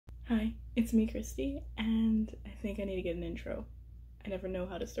Hi, it's me, Christy, and I think I need to get an intro. I never know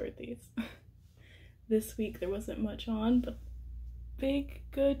how to start these. This week there wasn't much on, but big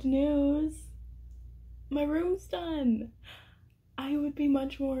good news! My room's done! I would be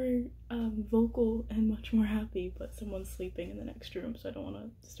much more vocal and much more happy, but someone's sleeping in the next room, so I don't want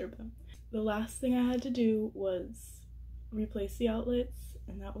to disturb them. The last thing I had to do was replace the outlets,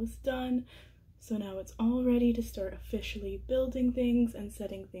 and that was done. So now it's all ready to start officially building things and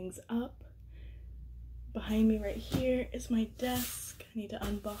setting things up. Behind me right here is my desk. I need to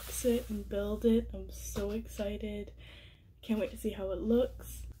unbox it and build it. I'm so excited. Can't wait to see how it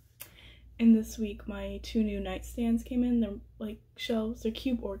looks. And this week my 2 new nightstands came in. They're like shelves, they're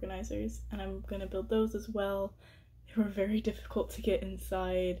cube organizers, and I'm gonna build those as well. They were very difficult to get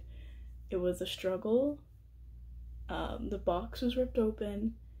inside. It was a struggle. The box was ripped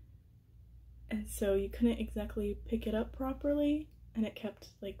open, and so you couldn't exactly pick it up properly, and it kept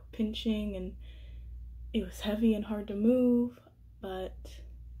like pinching, and it was heavy and hard to move, but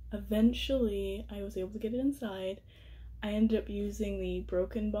eventually I was able to get it inside. I ended up using the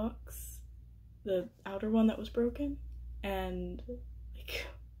broken box, the outer one that was broken, and like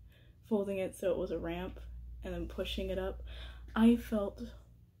folding it so it was a ramp and then pushing it up. I felt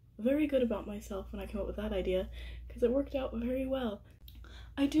very good about myself when I came up with that idea because it worked out very well.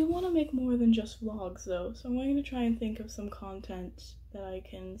 I do want to make more than just vlogs though, so I'm going to try and think of some content that I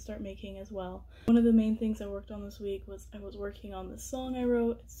can start making as well. One of the main things I worked on this week was I was working on this song I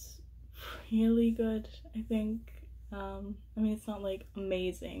wrote. It's really good, I think. I mean, it's not like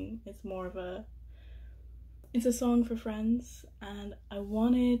amazing, it's more of it's a song for friends, and I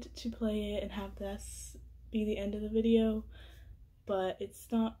wanted to play it and have this be the end of the video, but it's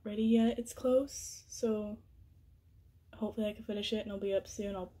not ready yet. It's close, so hopefully I can finish it and it'll be up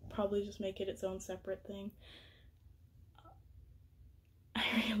soon. I'll probably just make it its own separate thing. I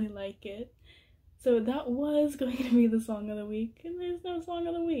really like it. So that was going to be the song of the week, and there's no song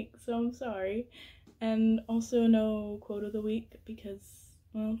of the week, so I'm sorry. And also no quote of the week because,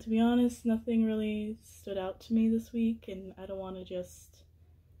 well, to be honest, nothing really stood out to me this week, and I don't want to just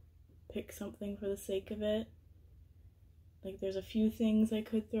pick something for the sake of it. Like, there's a few things I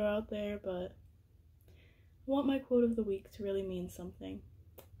could throw out there, but I want my quote of the week to really mean something.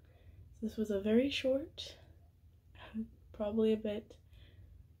 So this was a very short, probably a bit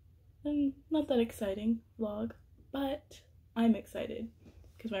not that exciting vlog, but I'm excited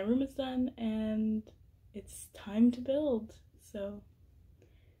because my room is done and it's time to build. So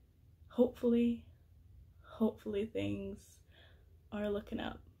hopefully things are looking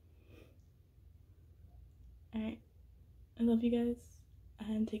up. Alright, I love you guys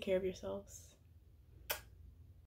and take care of yourselves.